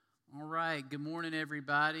right, good morning,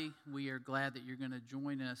 everybody. We are glad that you're going to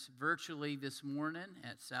join us virtually this morning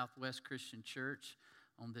at Southwest Christian Church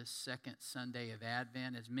on this second Sunday of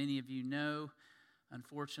Advent. As many of you know,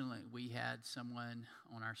 unfortunately, we had someone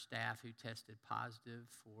on our staff who tested positive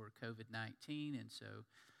for COVID-19, and so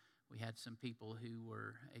we had some people who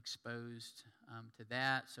were exposed to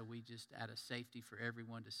that, so we just, out of safety for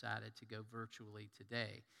everyone, decided to go virtually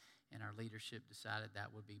today. And our leadership decided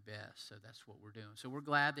that would be best, so that's what we're doing. So we're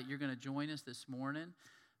glad that you're going to join us this morning,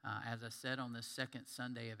 as I said, on this second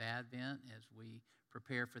Sunday of Advent as we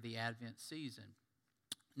prepare for the Advent season.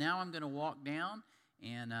 Now I'm going to walk down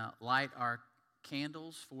and light our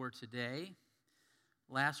candles for today.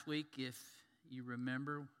 Last week, if you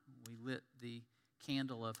remember, we lit the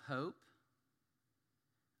candle of hope.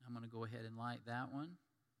 I'm going to go ahead and light that one.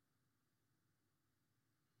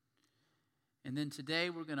 And then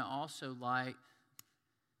today we're going to also light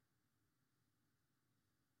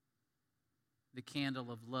the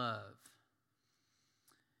candle of love.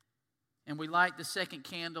 And we light the second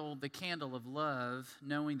candle, the candle of love,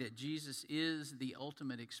 knowing that Jesus is the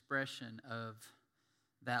ultimate expression of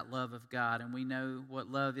that love of God. And we know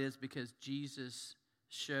what love is because Jesus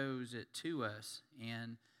shows it to us.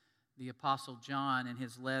 And the Apostle John in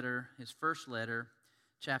his letter, his first letter,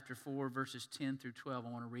 Chapter 4, verses 10 through 12.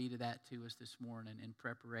 I want to read that to us this morning in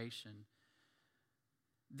preparation.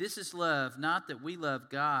 This is love, not that we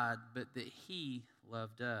love God, but that He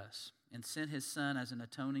loved us and sent His Son as an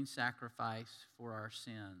atoning sacrifice for our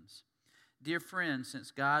sins. Dear friends,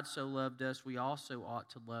 since God so loved us, we also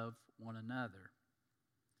ought to love one another.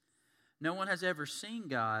 No one has ever seen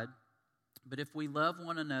God, but if we love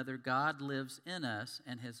one another, God lives in us,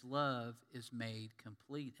 and His love is made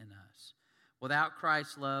complete in us. Without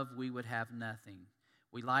Christ's love, we would have nothing.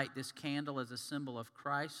 We light this candle as a symbol of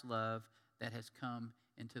Christ's love that has come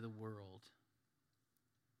into the world.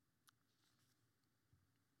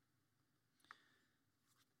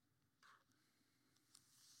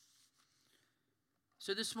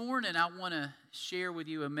 So this morning, I want to share with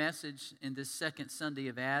you a message in this second Sunday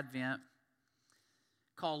of Advent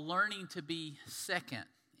called Learning to be Second.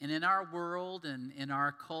 And in our world and in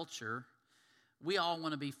our culture, we all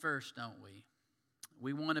want to be first, don't we?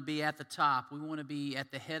 We want to be at the top. We want to be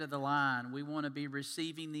at the head of the line. We want to be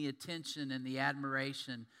receiving the attention and the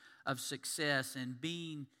admiration of success and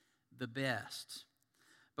being the best.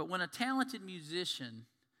 But when a talented musician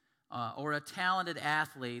or a talented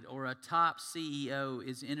athlete or a top CEO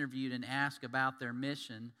is interviewed and asked about their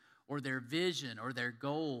mission or their vision or their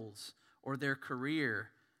goals or their career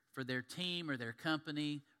for their team or their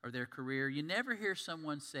company or their career, you never hear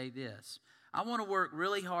someone say this: I want to work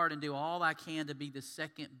really hard and do all I can to be the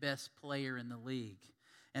second best player in the league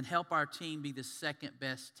and help our team be the second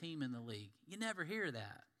best team in the league. You never hear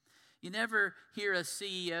that. You never hear a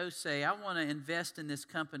CEO say, I want to invest in this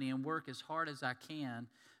company and work as hard as I can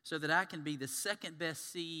so that I can be the second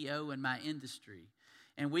best CEO in my industry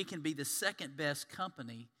and we can be the second best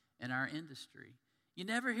company in our industry. You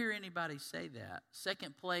never hear anybody say that.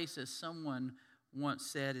 Second place, as someone once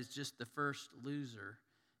said, is just the first loser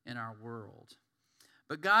in our world.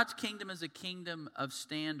 But God's kingdom is a kingdom of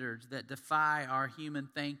standards that defy our human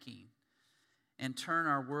thinking and turn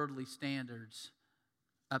our worldly standards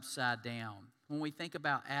upside down. When we think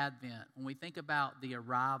about Advent, when we think about the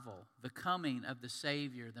arrival, the coming of the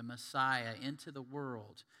Savior, the Messiah into the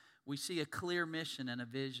world, we see a clear mission and a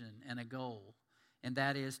vision and a goal, and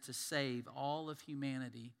that is to save all of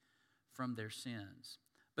humanity from their sins.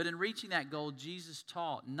 But in reaching that goal, Jesus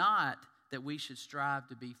taught not that we should strive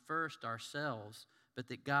to be first ourselves, but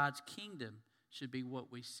that God's kingdom should be what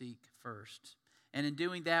we seek first. And in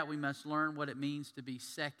doing that, we must learn what it means to be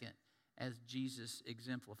second, as Jesus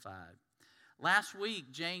exemplified. Last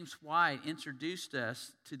week, James White introduced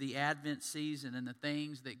us to the Advent season and the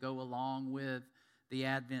things that go along with the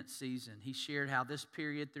Advent season. He shared how this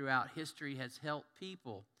period throughout history has helped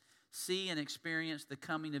people see and experience the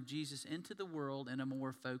coming of Jesus into the world in a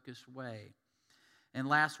more focused way. And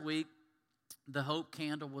last week, the hope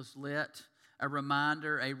candle was lit, a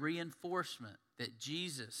reminder, a reinforcement that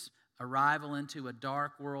Jesus' arrival into a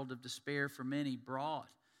dark world of despair for many brought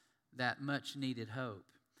that much-needed hope.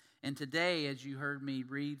 And today, as you heard me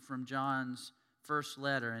read from John's first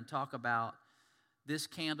letter and talk about this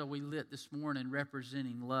candle we lit this morning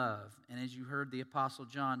representing love, and as you heard the Apostle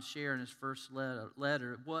John share in his first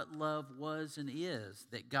letter, what love was and is,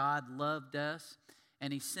 that God loved us,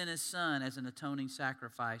 and He sent His Son as an atoning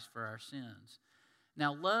sacrifice for our sins.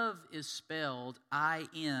 Now, love is spelled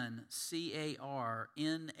I-N-C-A-R-N-A-T-I-O-N.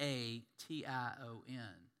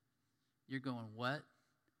 You're going, what?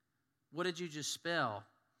 What did you just spell?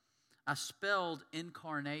 I spelled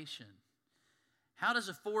incarnation. How does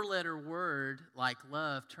a 4-letter word like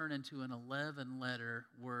love turn into an 11-letter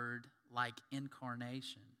word like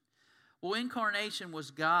incarnation? Well, incarnation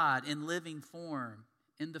was God in living form,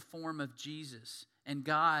 in the form of Jesus. And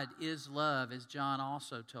God is love, as John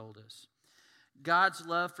also told us. God's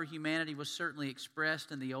love for humanity was certainly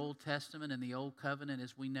expressed in the Old Testament and the Old Covenant,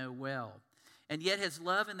 as we know well. And yet his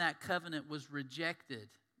love in that covenant was rejected,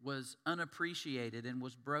 was unappreciated, and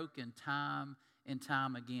was broken time and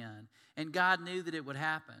time again. And God knew that it would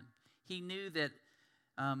happen. He knew that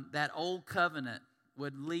that old covenant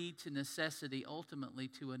would lead to necessity ultimately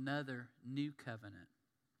to another new covenant.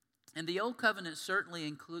 And the old covenant certainly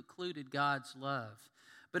included God's love,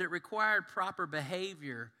 but it required proper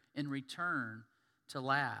behavior in return to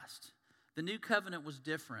last. The new covenant was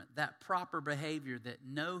different. That proper behavior that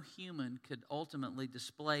no human could ultimately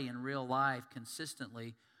display in real life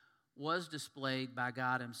consistently was displayed by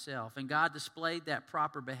God himself. And God displayed that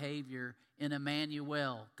proper behavior in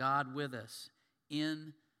Emmanuel, God with us,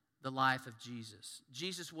 in the life of Jesus.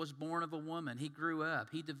 Jesus was born of a woman. He grew up.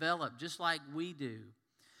 He developed just like we do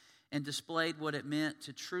and displayed what it meant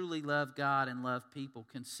to truly love God and love people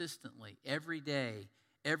consistently, every day,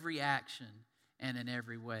 every action, and in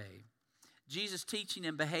every way. Jesus' teaching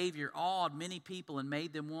and behavior awed many people and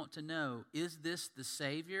made them want to know, is this the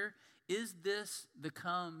Savior? Is this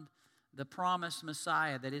the promised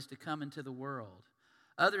Messiah that is to come into the world?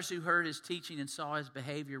 Others who heard his teaching and saw his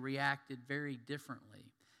behavior reacted very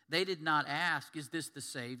differently. They did not ask, is this the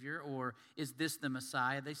Savior or is this the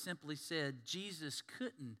Messiah? They simply said, Jesus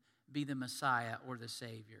couldn't be the Messiah or the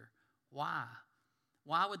Savior. Why?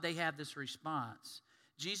 Why would they have this response?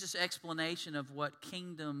 Jesus' explanation of what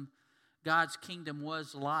God's kingdom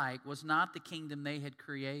was like was not the kingdom they had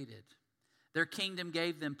created. Their kingdom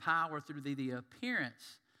gave them power through the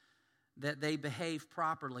appearance that they behaved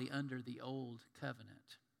properly under the old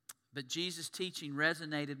covenant. But Jesus' teaching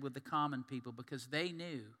resonated with the common people because they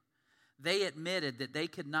knew, they admitted that they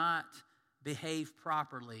could not behave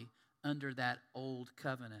properly under that old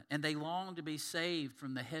covenant. And they longed to be saved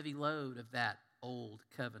from the heavy load of that old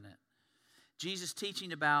covenant. Jesus'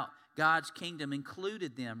 teaching about God's kingdom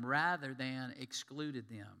included them rather than excluded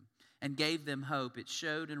them and gave them hope. It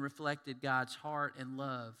showed and reflected God's heart and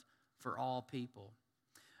love for all people.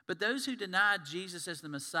 But those who denied Jesus as the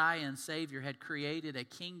Messiah and Savior had created a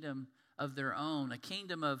kingdom of their own, a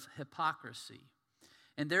kingdom of hypocrisy.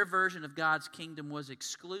 And their version of God's kingdom was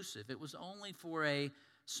exclusive. It was only for a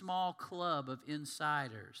small club of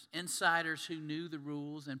insiders who knew the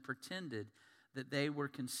rules and pretended that they were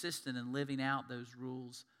consistent in living out those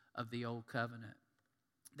rules of the old covenant.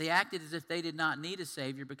 They acted as if they did not need a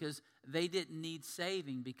Savior because they didn't need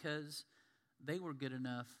saving because they were good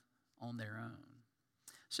enough on their own.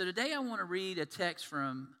 So today I want to read a text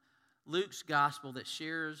from Luke's gospel that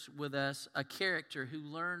shares with us a character who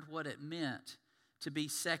learned what it meant to be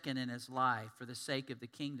second in his life for the sake of the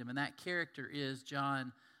kingdom. And that character is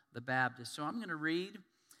John the Baptist. So I'm going to read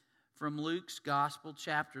from Luke's gospel,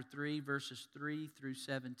 chapter 3, verses 3 through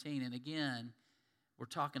 17. And again, we're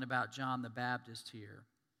talking about John the Baptist here.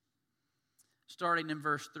 Starting in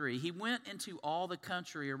verse 3, he went into all the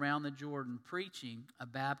country around the Jordan, preaching a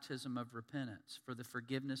baptism of repentance for the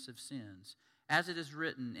forgiveness of sins, as it is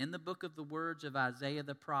written in the book of the words of Isaiah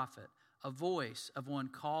the prophet, a voice of one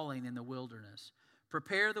calling in the wilderness,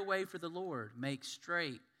 prepare the way for the Lord, make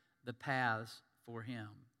straight the paths for him.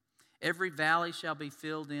 Every valley shall be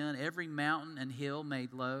filled in, every mountain and hill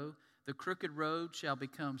made low. The crooked road shall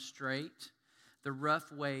become straight, the rough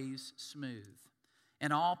ways smooth.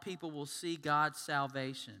 And all people will see God's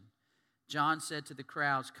salvation. John said to the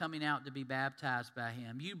crowds coming out to be baptized by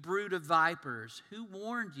him, you brood of vipers, who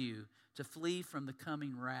warned you to flee from the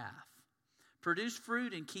coming wrath? Produce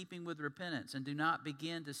fruit in keeping with repentance, and do not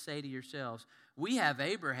begin to say to yourselves, we have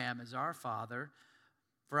Abraham as our father.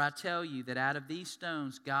 For I tell you that out of these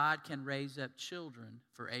stones God can raise up children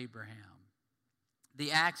for Abraham.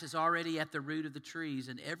 The axe is already at the root of the trees,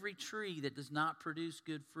 and every tree that does not produce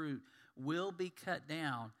good fruit will be cut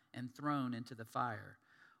down and thrown into the fire.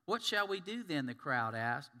 What shall we do then? The crowd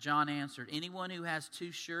asked. John answered, anyone who has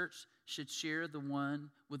 2 shirts should share the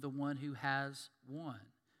one with the one who has one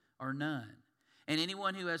or none. And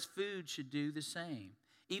anyone who has food should do the same.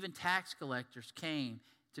 Even tax collectors came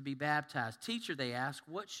to be baptized. Teacher, they asked,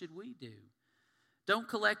 what should we do? Don't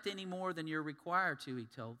collect any more than you're required to, he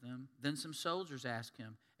told them. Then some soldiers asked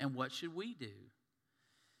him, and what should we do?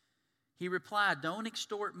 He replied, don't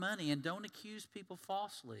extort money and don't accuse people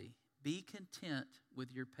falsely. Be content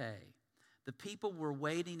with your pay. The people were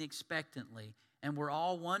waiting expectantly and were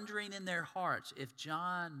all wondering in their hearts if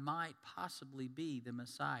John might possibly be the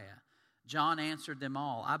Messiah. John answered them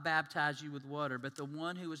all, I baptize you with water, but the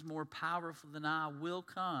one who is more powerful than I will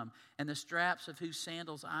come, and the straps of whose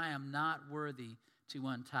sandals I am not worthy to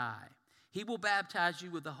untie. He will baptize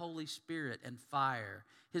you with the Holy Spirit and fire.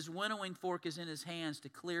 His winnowing fork is in his hands to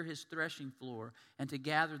clear his threshing floor and to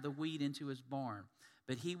gather the wheat into his barn,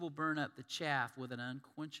 but he will burn up the chaff with an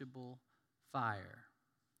unquenchable fire.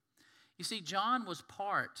 You see, John was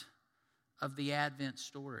part of the Advent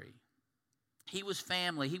story. He was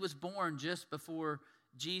family. He was born just before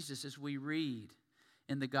Jesus, as we read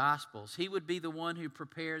in the Gospels. He would be the one who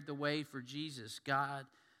prepared the way for Jesus.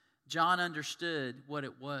 John understood what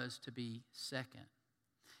it was to be second.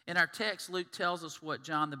 In our text, Luke tells us what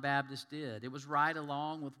John the Baptist did. It was right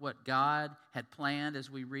along with what God had planned, as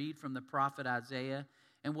we read from the prophet Isaiah,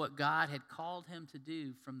 and what God had called him to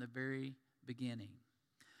do from the very beginning.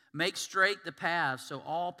 Make straight the paths so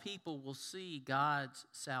all people will see God's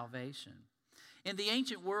salvation. In the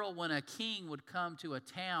ancient world, when a king would come to a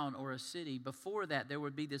town or a city, before that there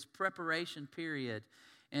would be this preparation period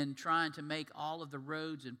in trying to make all of the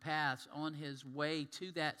roads and paths on his way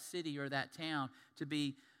to that city or that town to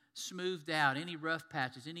be smoothed out, any rough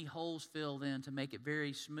patches, any holes filled in to make it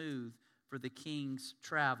very smooth for the king's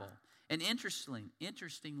travel. And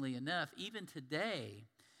interestingly enough, even today,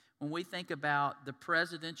 when we think about the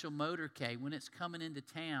presidential motorcade, when it's coming into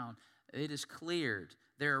town, it is cleared.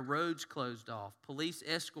 There are roads closed off. Police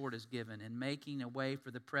escort is given in making a way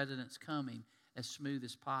for the president's coming as smooth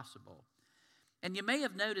as possible. And you may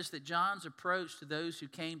have noticed that John's approach to those who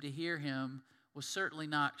came to hear him was certainly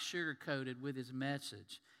not sugar-coated with his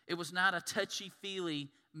message. It was not a touchy-feely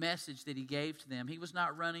message that he gave to them. He was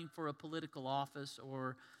not running for a political office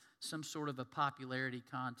or some sort of a popularity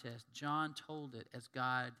contest. John told it as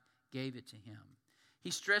God gave it to him.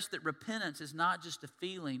 He stressed that repentance is not just a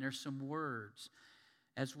feeling or some words.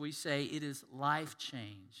 As we say, it is life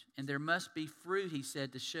change. And there must be fruit, he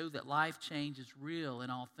said, to show that life change is real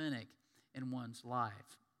and authentic in one's life.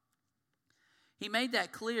 He made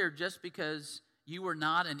that clear. Just because you were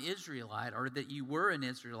not an Israelite or that you were an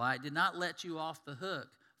Israelite did not let you off the hook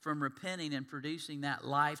from repenting and producing that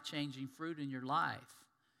life-changing fruit in your life.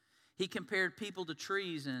 He compared people to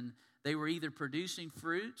trees, and they were either producing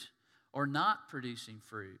fruit or not producing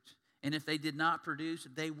fruit. And if they did not produce,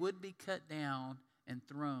 they would be cut down and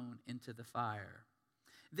thrown into the fire.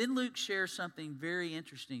 Then Luke shares something very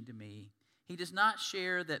interesting to me. He does not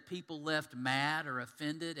share that people left mad or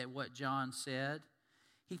offended at what John said.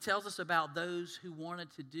 He tells us about those who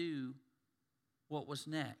wanted to do what was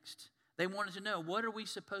next. They wanted to know, what are we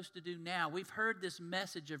supposed to do now? We've heard this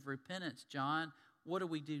message of repentance, John. What do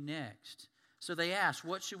we do next? So they asked,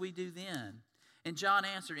 what should we do then? And John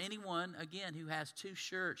answered, anyone, again, who has 2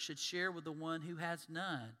 shirts should share with the one who has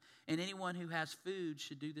none. And anyone who has food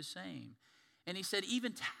should do the same. And he said,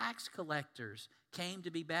 even tax collectors came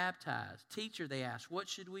to be baptized. Teacher, they asked, what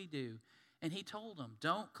should we do? And he told them,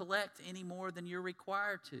 don't collect any more than you're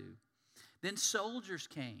required to. Then soldiers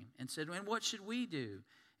came and said, and what should we do?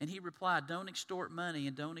 And he replied, don't extort money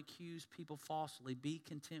and don't accuse people falsely. Be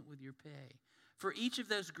content with your pay. For each of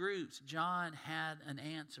those groups, John had an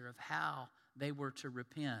answer of how they were to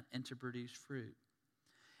repent and to produce fruit.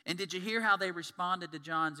 And did you hear how they responded to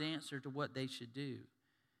John's answer to what they should do?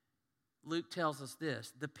 Luke tells us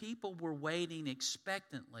this: the people were waiting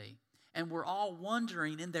expectantly and were all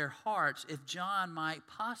wondering in their hearts if John might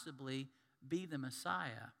possibly be the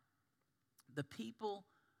Messiah. The people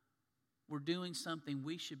were doing something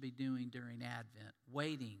we should be doing during Advent,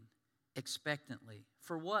 waiting expectantly.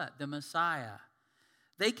 For what? The Messiah.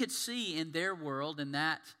 They could see in their world, in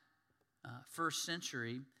that first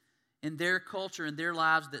century, in their culture, in their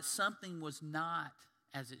lives, that something was not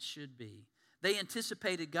as it should be. They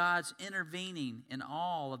anticipated God's intervening in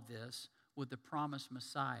all of this with the promised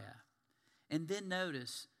Messiah. And then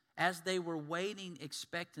notice, as they were waiting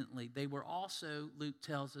expectantly, they were also, Luke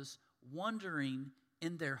tells us, wondering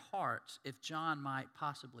in their hearts if John might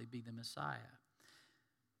possibly be the Messiah.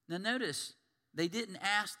 Now notice, they didn't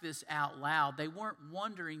ask this out loud. They weren't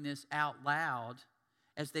wondering this out loud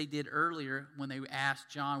as they did earlier when they asked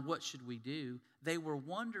John, what should we do? They were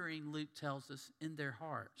wondering, Luke tells us, in their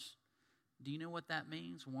hearts. Do you know what that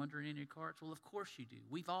means, wondering in your hearts? Well, of course you do.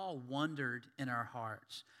 We've all wondered in our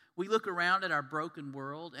hearts. We look around at our broken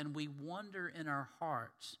world and we wonder in our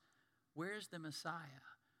hearts, where is the Messiah?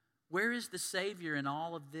 Where is the Savior in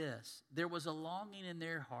all of this? There was a longing in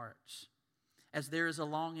their hearts, as there is a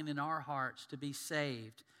longing in our hearts to be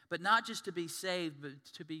saved. But not just to be saved, but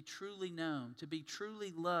to be truly known, to be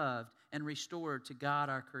truly loved and restored to God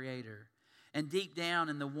our Creator. And deep down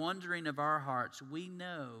in the wondering of our hearts, we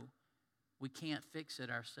know we can't fix it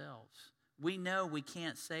ourselves. We know we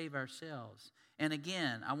can't save ourselves. And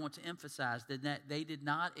again, I want to emphasize that they did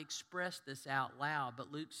not express this out loud,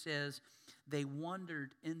 but Luke says they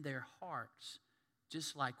wondered in their hearts,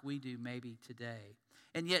 just like we do maybe today.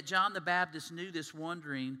 And yet John the Baptist knew this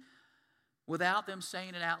wondering without them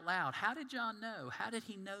saying it out loud. How did John know? How did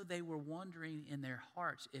he know they were wondering in their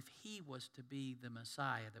hearts if he was to be the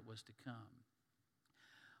Messiah that was to come?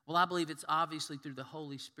 Well, I believe it's obviously through the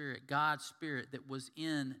Holy Spirit, God's Spirit, that was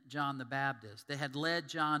in John the Baptist, that had led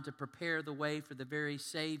John to prepare the way for the very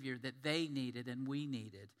Savior that they needed and we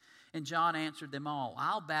needed. And John answered them all,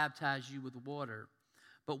 I'll baptize you with water,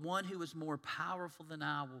 but one who is more powerful than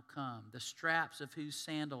I will come, the straps of whose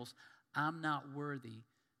sandals I'm not worthy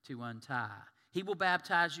to untie. He will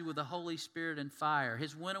baptize you with the Holy Spirit and fire.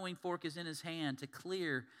 His winnowing fork is in his hand to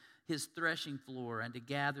clear his threshing floor and to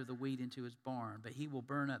gather the wheat into his barn, but he will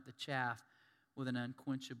burn up the chaff with an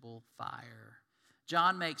unquenchable fire.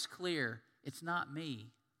 John makes clear, it's not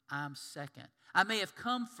me, I'm second. I may have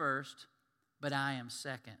come first, but I am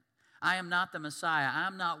second. I am not the Messiah.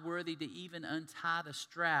 I'm not worthy to even untie the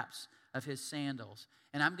straps of his sandals.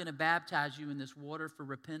 And I'm going to baptize you in this water for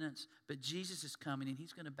repentance, but Jesus is coming and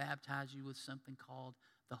he's going to baptize you with something called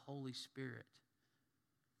the Holy Spirit.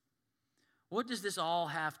 What does this all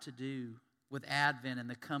have to do with Advent and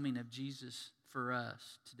the coming of Jesus for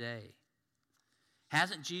us today?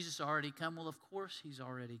 Hasn't Jesus already come? Well, of course he's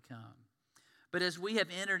already come. But as we have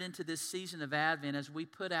entered into this season of Advent, as we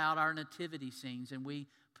put out our nativity scenes and we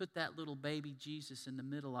put that little baby Jesus in the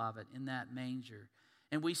middle of it, in that manger,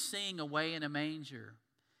 and we sing Away in a Manger,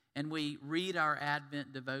 and we read our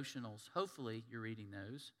Advent devotionals, hopefully you're reading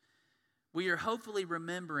those, we are hopefully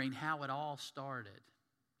remembering how it all started.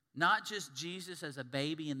 Not just Jesus as a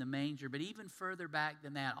baby in the manger, but even further back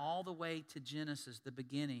than that, all the way to Genesis, the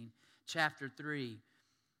beginning, chapter 3,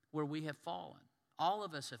 where we have fallen. All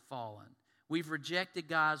of us have fallen. We've rejected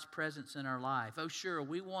God's presence in our life. Oh, sure,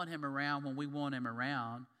 we want him around when we want him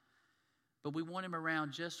around, but we want him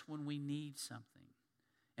around just when we need something.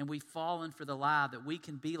 And we've fallen for the lie that we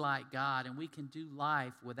can be like God and we can do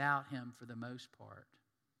life without him for the most part.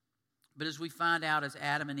 But as we find out, as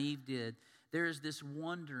Adam and Eve did, there is this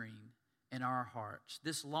wondering in our hearts,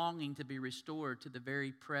 this longing to be restored to the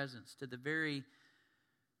very presence, to the very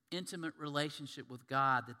intimate relationship with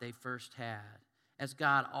God that they first had, as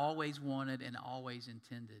God always wanted and always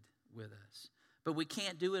intended with us. But we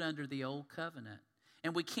can't do it under the old covenant,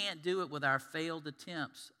 and we can't do it with our failed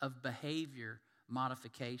attempts of behavior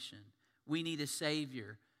modification. We need a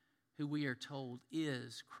Savior who we are told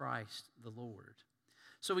is Christ the Lord.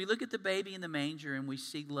 So we look at the baby in the manger and we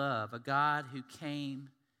see love, a God who came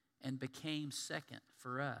and became second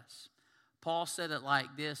for us. Paul said it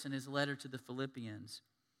like this in his letter to the Philippians,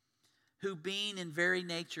 who being in very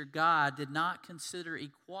nature God did not consider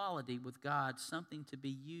equality with God something to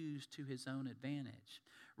be used to his own advantage.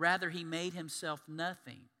 Rather, he made himself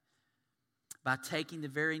nothing by taking the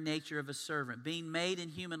very nature of a servant, being made in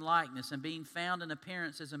human likeness and being found in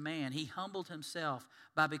appearance as a man. He humbled himself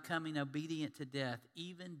by becoming obedient to death,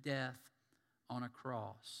 even death on a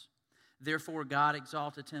cross. Therefore, God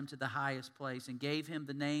exalted him to the highest place and gave him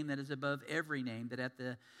the name that is above every name, that at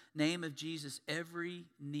the name of Jesus every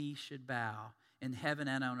knee should bow in heaven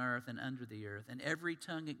and on earth and under the earth, and every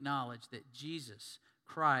tongue acknowledge that Jesus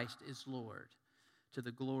Christ is Lord, to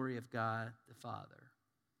the glory of God the Father.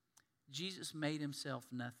 Jesus made himself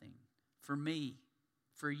nothing for me,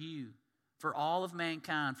 for you, for all of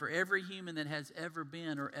mankind, for every human that has ever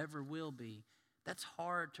been or ever will be. That's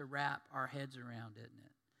hard to wrap our heads around, isn't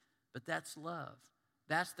it? But that's love.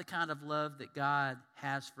 That's the kind of love that God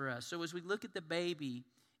has for us. So as we look at the baby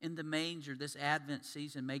in the manger this Advent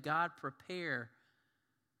season, may God prepare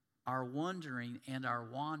our wondering and our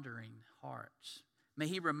wandering hearts. May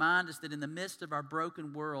he remind us that in the midst of our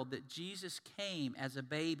broken world, that Jesus came as a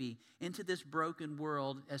baby into this broken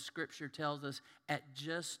world, as Scripture tells us, at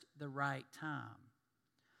just the right time.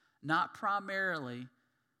 Not primarily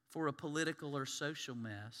for a political or social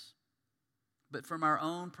mess, but from our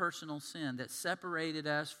own personal sin that separated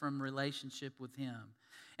us from relationship with him.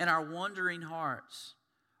 And our wandering hearts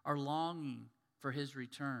are longing for his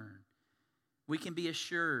return. We can be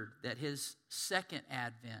assured that his second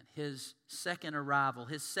advent, his second arrival,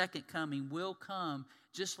 his second coming will come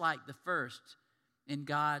just like the first in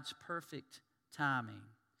God's perfect timing.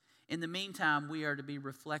 In the meantime, we are to be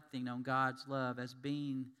reflecting on God's love as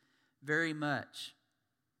being very much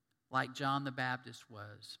like John the Baptist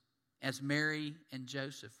was, as Mary and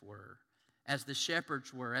Joseph were, as the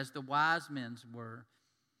shepherds were, as the wise men were,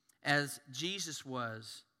 as Jesus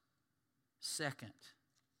was second.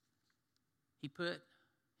 He put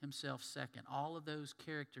himself second. All of those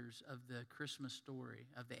characters of the Christmas story,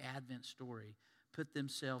 of the Advent story, put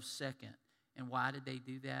themselves second. And why did they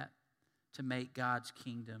do that? To make God's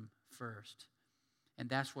kingdom first. And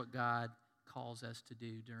that's what God calls us to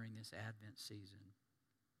do during this Advent season.